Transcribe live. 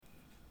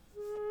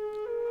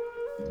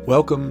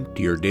Welcome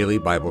to your daily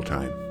Bible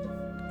time.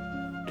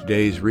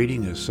 Today's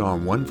reading is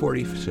Psalm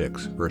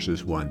 146,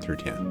 verses 1 through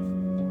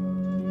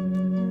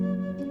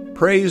 10.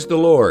 Praise the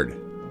Lord!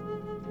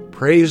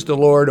 Praise the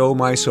Lord, O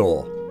my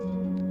soul!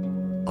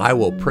 I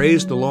will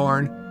praise the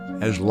Lord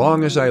as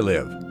long as I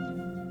live.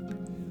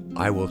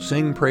 I will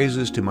sing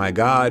praises to my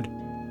God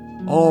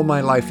all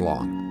my life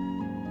long.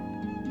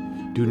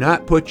 Do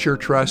not put your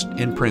trust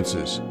in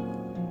princes,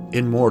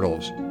 in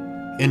mortals,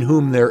 in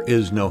whom there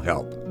is no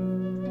help.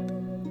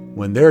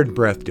 When their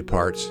breath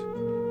departs,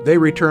 they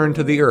return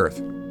to the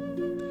earth.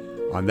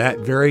 On that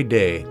very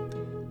day,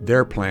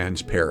 their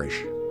plans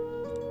perish.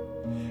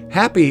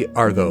 Happy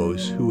are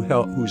those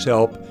whose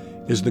help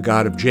is the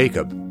God of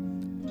Jacob,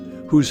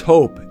 whose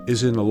hope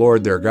is in the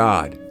Lord their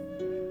God,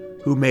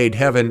 who made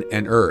heaven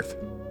and earth,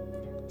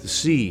 the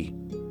sea,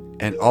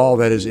 and all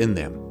that is in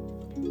them,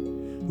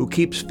 who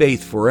keeps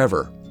faith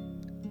forever,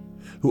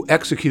 who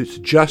executes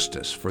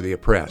justice for the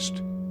oppressed,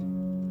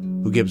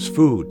 who gives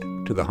food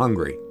to the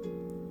hungry.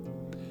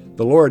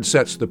 The Lord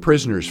sets the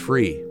prisoners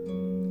free.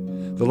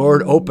 The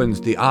Lord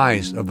opens the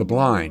eyes of the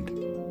blind.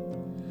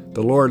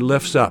 The Lord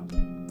lifts up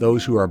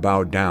those who are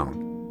bowed down.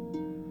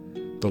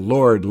 The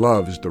Lord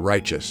loves the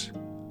righteous.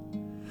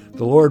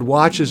 The Lord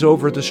watches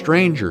over the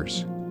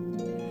strangers.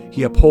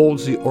 He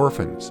upholds the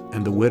orphans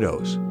and the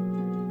widows.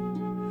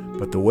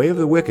 But the way of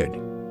the wicked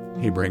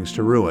he brings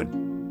to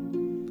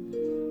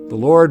ruin. The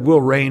Lord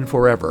will reign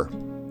forever.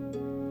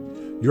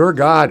 Your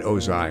God, O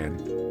Zion,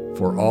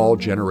 for all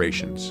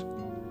generations.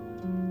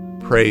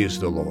 Praise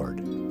the Lord.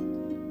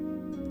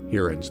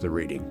 Here ends the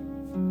reading.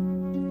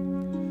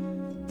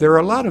 There are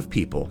a lot of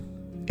people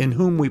in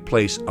whom we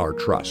place our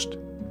trust.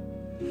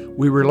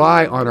 We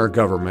rely on our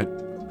government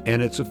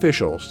and its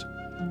officials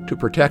to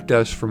protect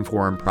us from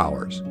foreign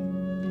powers.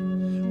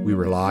 We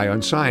rely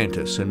on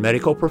scientists and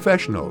medical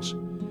professionals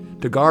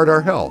to guard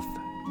our health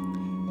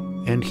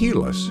and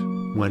heal us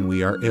when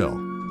we are ill.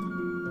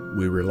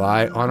 We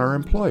rely on our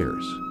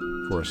employers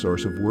for a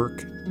source of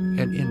work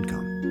and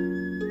income.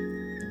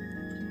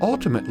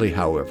 Ultimately,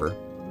 however,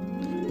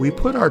 we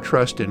put our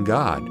trust in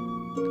God,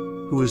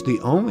 who is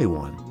the only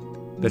one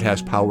that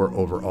has power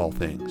over all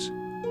things.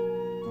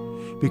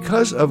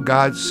 Because of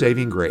God's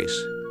saving grace,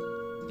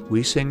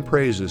 we sing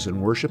praises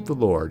and worship the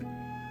Lord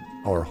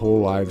our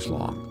whole lives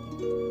long.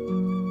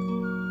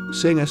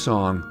 Sing a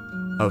song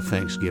of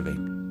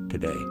thanksgiving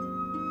today.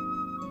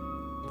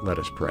 Let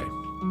us pray.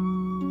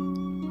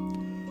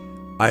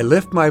 I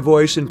lift my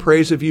voice in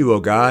praise of you, O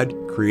God,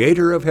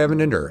 creator of heaven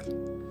and earth.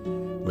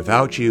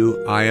 Without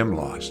you, I am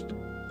lost.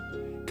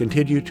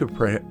 Continue to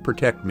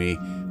protect me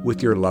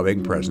with your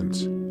loving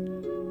presence.